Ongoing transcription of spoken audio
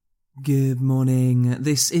Good morning.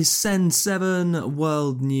 This is Send 7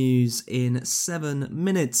 World News in 7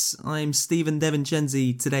 minutes. I'm Stephen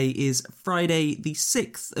DeVincenzi. Today is Friday, the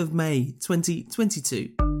 6th of May,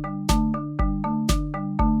 2022.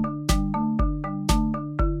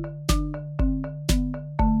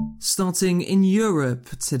 Starting in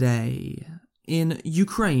Europe today. In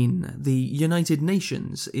Ukraine, the United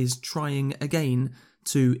Nations is trying again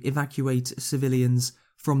to evacuate civilians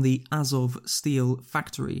from the Azov steel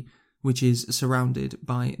factory, which is surrounded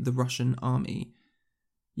by the Russian army.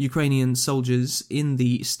 Ukrainian soldiers in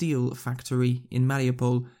the steel factory in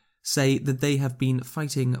Mariupol say that they have been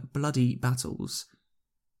fighting bloody battles.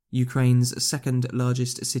 Ukraine's second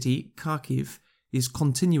largest city, Kharkiv, is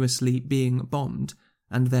continuously being bombed,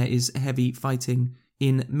 and there is heavy fighting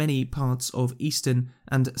in many parts of eastern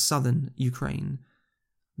and southern Ukraine.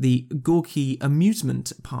 The Gorky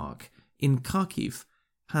amusement park in Kharkiv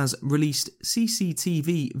has released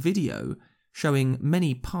CCTV video showing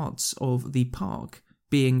many parts of the park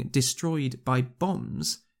being destroyed by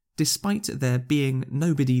bombs, despite there being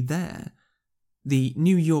nobody there. The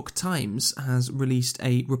New York Times has released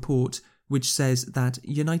a report which says that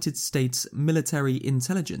United States military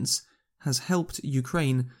intelligence has helped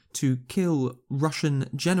Ukraine to kill Russian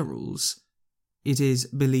generals. It is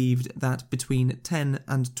believed that between 10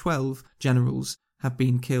 and 12 generals have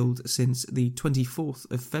been killed since the 24th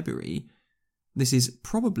of February. This is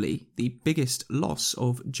probably the biggest loss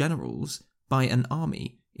of generals by an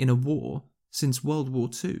army in a war since World War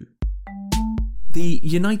II. The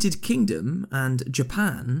United Kingdom and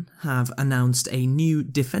Japan have announced a new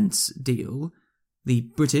defence deal. The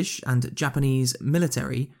British and Japanese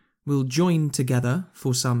military will join together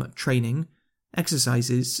for some training,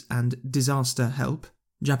 exercises and disaster help.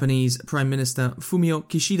 Japanese Prime Minister Fumio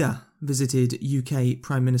Kishida visited UK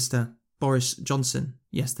Prime Minister Boris Johnson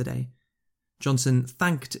yesterday. Johnson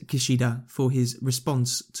thanked Kishida for his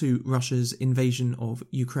response to Russia's invasion of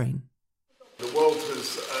Ukraine. The world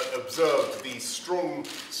has observed the strong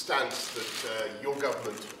stance that your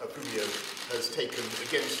government, Fumio, has taken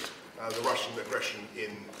against the Russian aggression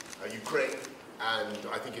in Ukraine, and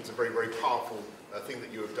I think it's a very, very powerful thing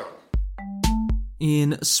that you have done.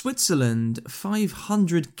 In Switzerland,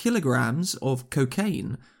 500 kilograms of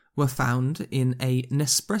cocaine were found in a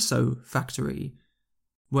Nespresso factory.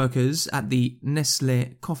 Workers at the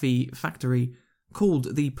Nestlé coffee factory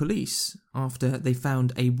called the police after they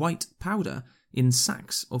found a white powder in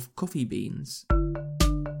sacks of coffee beans.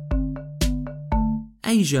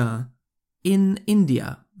 Asia. In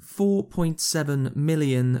India, 4.7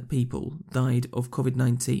 million people died of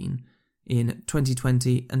COVID-19 in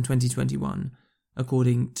 2020 and 2021.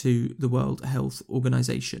 According to the World Health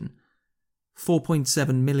Organization.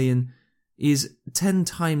 4.7 million is 10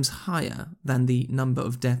 times higher than the number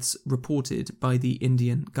of deaths reported by the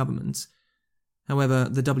Indian government. However,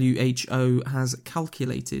 the WHO has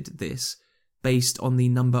calculated this based on the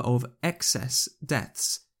number of excess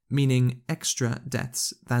deaths, meaning extra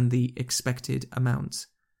deaths than the expected amount.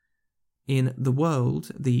 In the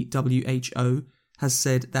world, the WHO has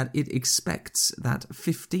said that it expects that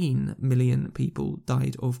 15 million people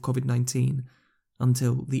died of COVID-19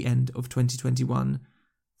 until the end of 2021,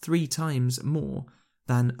 3 times more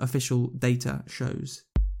than official data shows.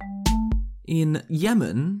 In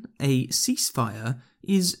Yemen, a ceasefire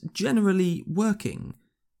is generally working.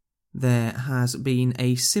 There has been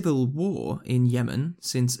a civil war in Yemen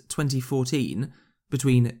since 2014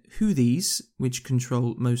 between Houthis, which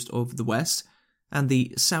control most of the West, and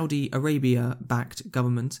the Saudi Arabia-backed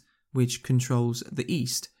government, which controls the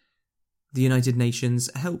East. The United Nations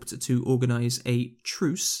helped to organise a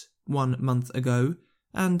truce 1 month ago,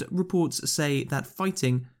 and reports say that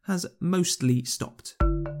fighting has mostly stopped.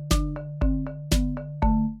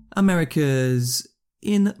 Americas.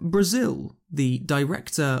 In Brazil, the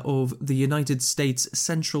director of the United States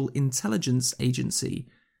Central Intelligence Agency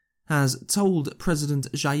has told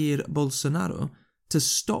President Jair Bolsonaro to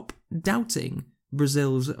stop doubting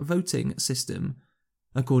Brazil's voting system,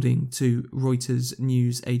 according to Reuters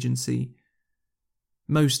news agency.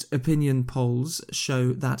 Most opinion polls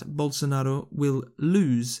show that Bolsonaro will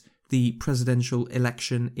lose the presidential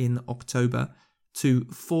election in October to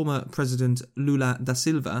former President Lula da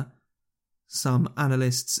Silva. Some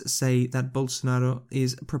analysts say that Bolsonaro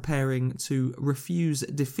is preparing to refuse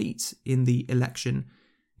defeat in the election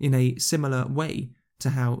in a similar way to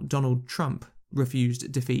how Donald Trump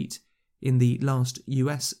refused defeat in the last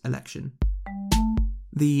US election.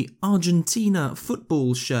 The Argentina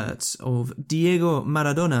football shirt of Diego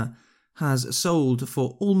Maradona has sold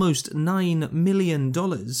for almost $9 million,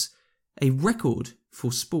 a record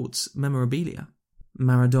for sports memorabilia.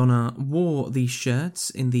 Maradona wore these shirts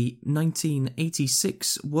in the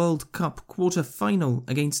 1986 World Cup quarter-final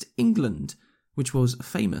against England, which was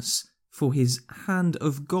famous for his Hand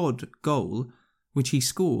of God goal, which he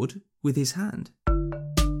scored with his hand.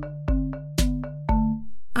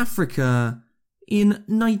 Africa. In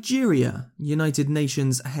Nigeria, United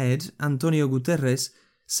Nations head Antonio Guterres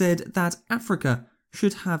said that Africa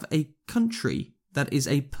should have a country that is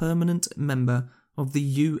a permanent member of the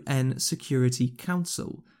UN Security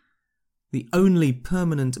Council. The only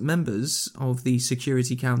permanent members of the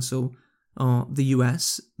Security Council are the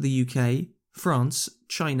US, the UK, France,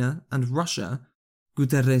 China, and Russia.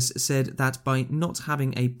 Guterres said that by not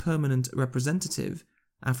having a permanent representative,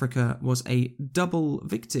 Africa was a double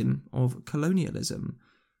victim of colonialism.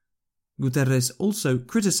 Guterres also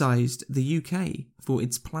criticised the UK for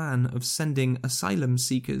its plan of sending asylum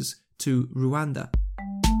seekers to Rwanda.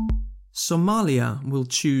 Somalia will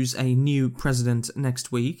choose a new president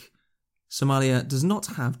next week. Somalia does not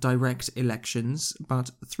have direct elections,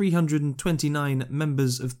 but 329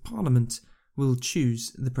 members of parliament will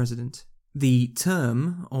choose the president. The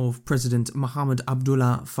term of President Mohamed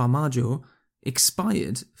Abdullah Farmajo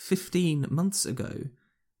expired 15 months ago.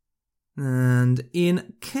 And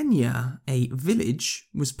in Kenya, a village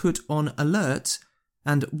was put on alert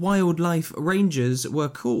and wildlife rangers were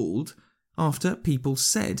called after people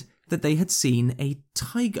said that they had seen a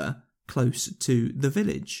tiger close to the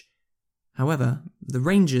village. However, the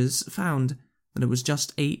rangers found that it was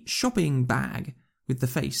just a shopping bag with the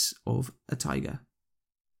face of a tiger.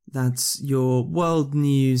 That's your world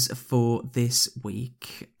news for this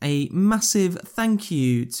week. A massive thank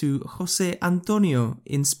you to Jose Antonio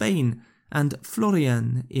in Spain and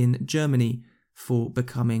Florian in Germany for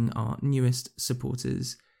becoming our newest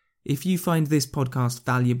supporters. If you find this podcast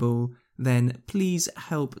valuable, then please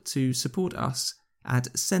help to support us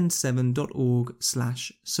at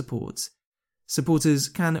send7.org/support. Supporters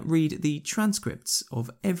can read the transcripts of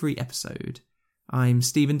every episode. I'm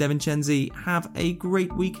Stephen Devincenzi. Have a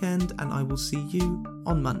great weekend, and I will see you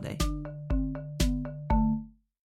on Monday.